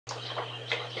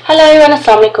Hello and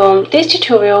Assalamu alaikum. This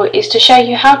tutorial is to show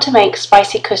you how to make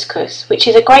spicy couscous, which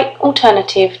is a great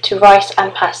alternative to rice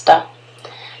and pasta.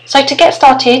 So to get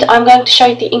started, I'm going to show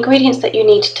you the ingredients that you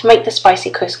need to make the spicy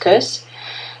couscous.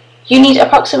 You need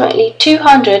approximately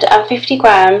 250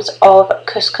 grams of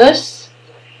couscous,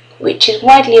 which is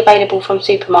widely available from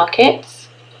supermarkets.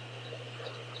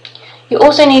 You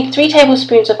also need 3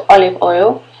 tablespoons of olive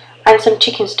oil and some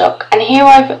chicken stock, and here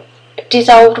I've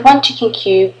dissolved 1 chicken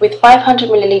cube with 500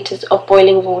 milliliters of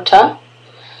boiling water,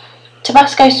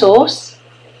 Tabasco sauce,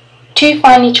 2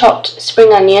 finely chopped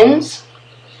spring onions,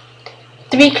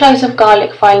 3 cloves of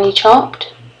garlic finely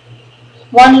chopped,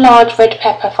 1 large red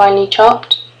pepper finely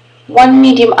chopped, 1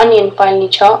 medium onion finely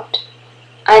chopped,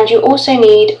 and you also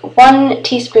need 1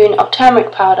 teaspoon of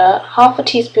turmeric powder, half a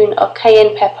teaspoon of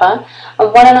cayenne pepper,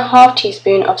 and 1.5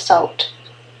 teaspoon of salt.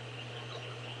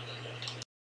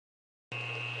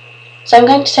 So I'm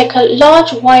going to take a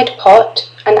large wide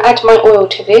pot and add my oil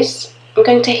to this. I'm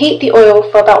going to heat the oil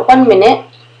for about 1 minute,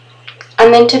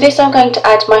 and then to this I'm going to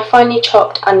add my finely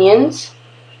chopped onions.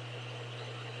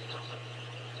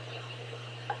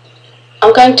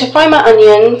 I'm going to fry my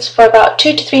onions for about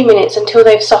 2 to 3 minutes until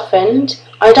they've softened.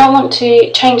 I don't want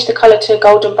to change the colour to a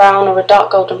golden brown or a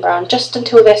dark golden brown, just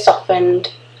until they're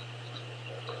softened.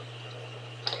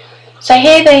 So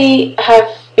here they have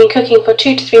been cooking for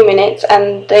 2 to 3 minutes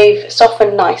and they've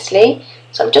softened nicely.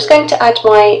 So I'm just going to add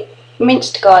my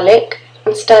minced garlic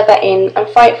and stir that in and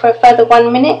fry it for a further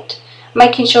 1 minute,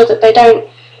 making sure that they don't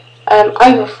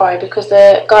over fry, because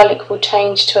the garlic will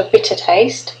change to a bitter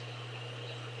taste.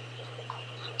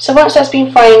 So once that's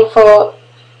been frying for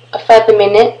a further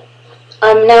minute,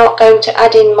 I'm now going to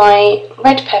add in my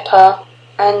red pepper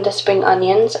and the spring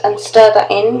onions and stir that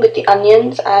in with the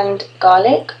onions and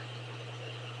garlic.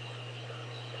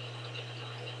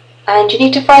 And you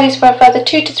need to fry this for a further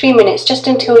 2 to 3 minutes, just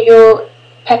until your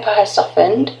pepper has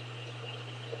softened.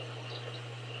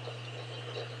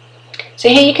 So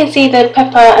here you can see the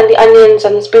pepper and the onions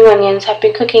and the spring onions have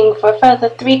been cooking for a further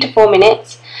 3 to 4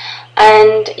 minutes,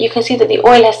 and you can see that the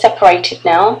oil has separated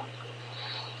now.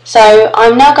 So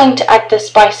I'm now going to add the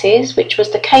spices, which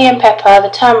was the cayenne pepper,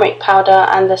 the turmeric powder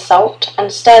and the salt,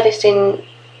 and stir this in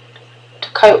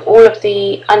to coat all of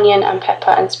the onion and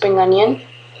pepper and spring onion.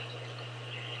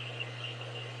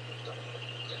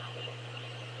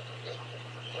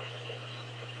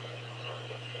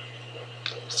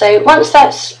 So once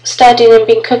that's stirred in and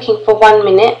been cooking for 1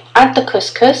 minute, add the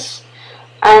couscous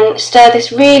and stir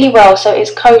this really well so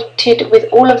it's coated with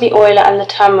all of the oil and the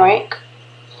turmeric.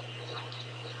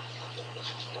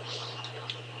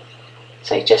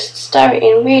 So just stir it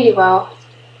in really well.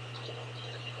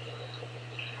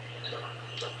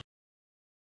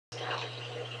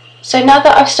 So now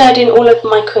that I've stirred in all of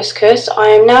my couscous, I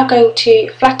am now going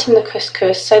to flatten the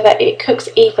couscous so that it cooks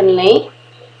evenly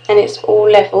and it's all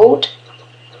levelled.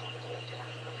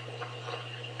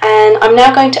 And I'm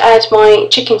now going to add my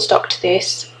chicken stock to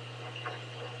this.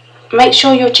 Make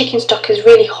sure your chicken stock is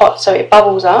really hot so it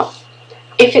bubbles up.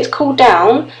 If it's cooled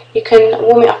down, you can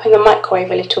warm it up in the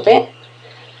microwave a little bit.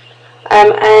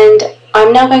 And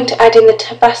I'm now going to add in the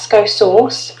Tabasco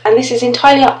sauce, and this is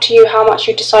entirely up to you how much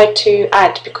you decide to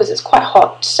add, because it's quite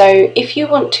hot. So if you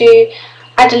want to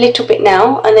add a little bit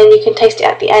now, and then you can taste it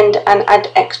at the end and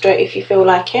add extra if you feel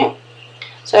like it.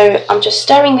 So I'm just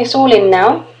stirring this all in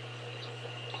now.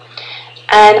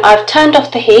 And I've turned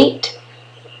off the heat,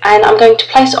 and I'm going to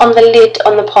place on the lid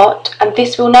on the pot, and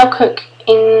this will now cook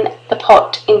in the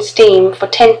pot in steam for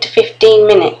 10 to 15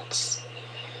 minutes.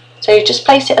 So you just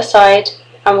place it aside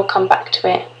and we'll come back to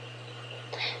it.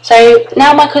 So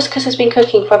now my couscous has been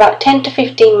cooking for about 10 to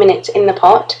 15 minutes in the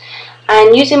pot,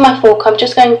 and using my fork I'm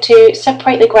just going to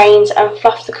separate the grains and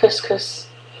fluff the couscous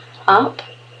up.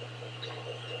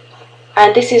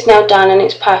 And this is now done and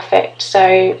it's perfect.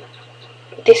 So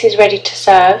this is ready to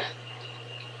serve,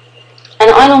 and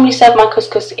I normally serve my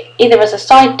couscous either as a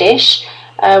side dish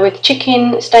with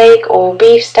chicken steak or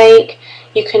beef steak.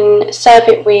 You can serve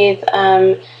it with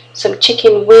some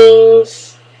chicken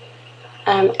wings,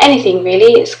 anything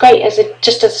really. It's great as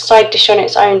just as a side dish on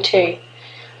its own too.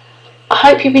 I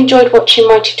hope you've enjoyed watching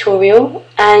my tutorial,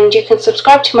 and you can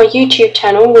subscribe to my YouTube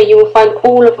channel where you will find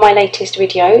all of my latest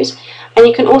videos. And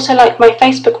you can also like my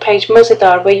Facebook page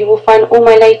Mazadaar, where you will find all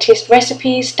my latest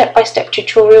recipes, step-by-step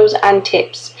tutorials and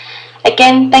tips.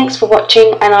 Again, thanks for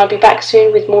watching, and I'll be back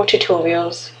soon with more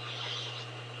tutorials.